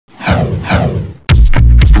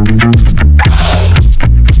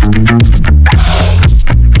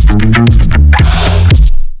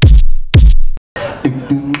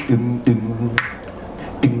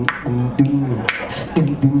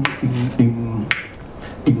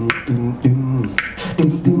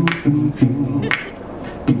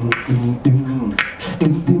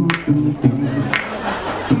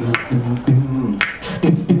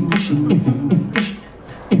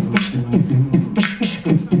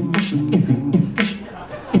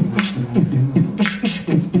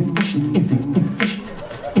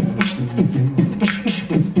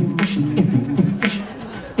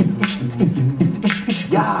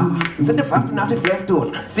Nach die Fleck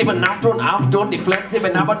tun. Sieben auf die Fleck,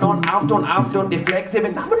 sieben aber nun auf die Fleck,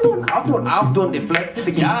 sieben aber nun auf die Fleck,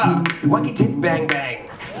 sieben ja. Wacky tip bang bang.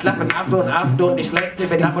 Slappen auf die Schleck,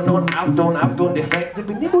 sieben aber nun auf die Fleck,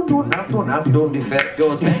 sieben aber nun auf die Fleck.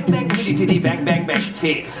 Goes bang bang titty bang bang bang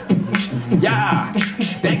cheese. Ja.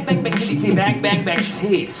 Bang bang bang titty bang bang bang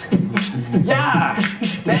cheese. Ja.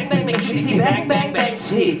 Bang bang bang titty bang bang bang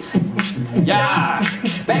cheese. Ja.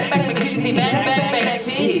 Bang bang bang titty bang bang bang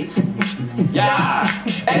cheese. Ja!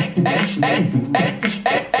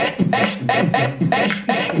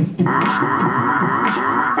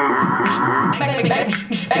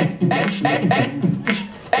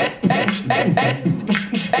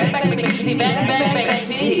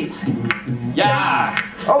 Yeah!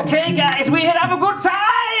 Okay guys, we had have a good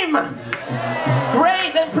time!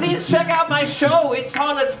 Great, then please check out my show. It's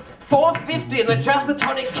on at 4:50 in the Just the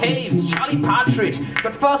Tonic Caves, Charlie Partridge.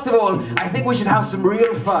 But first of all, I think we should have some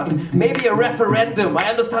real fun. Maybe a referendum. I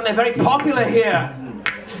understand they're very popular here.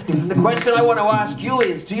 The question I want to ask you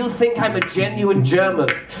is, do you think I'm a genuine German?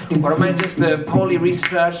 Or am I just a poorly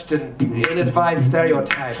researched and ill-advised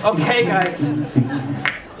stereotype? Okay guys,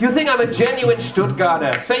 you think I'm a genuine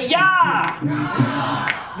Stuttgarter? Say yeah!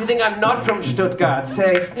 You think I'm not from Stuttgart?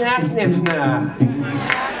 Say Knifner.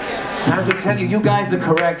 Time to tell you, you guys are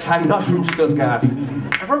correct. I'm not from Stuttgart.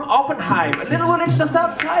 I'm from Oppenheim, a little village just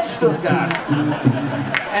outside Stuttgart.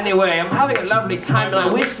 Anyway, I'm having a lovely time and I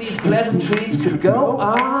wish these pleasantries could go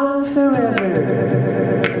on forever.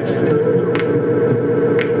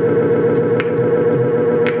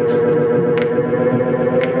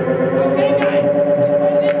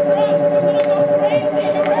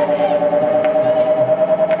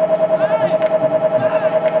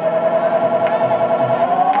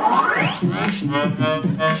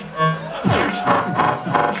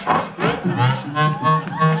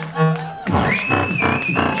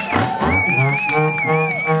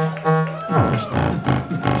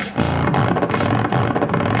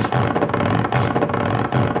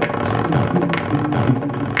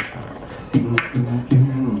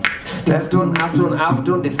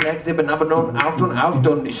 Afton, die Slack, sieben aber nun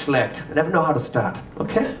Afton, die schlägt. I never know how to start,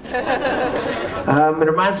 okay? It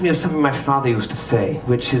reminds me of something my father used to say,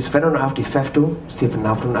 which is wenn auf die Feftu, sieben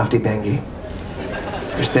auf die Bengi.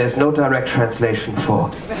 Which there's no direct translation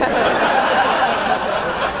for.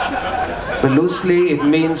 But loosely, it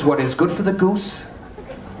means what is good for the goose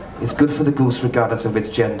is good for the goose regardless of its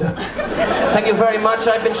gender. Thank you very much,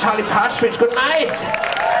 I've been Charlie Partridge, good night!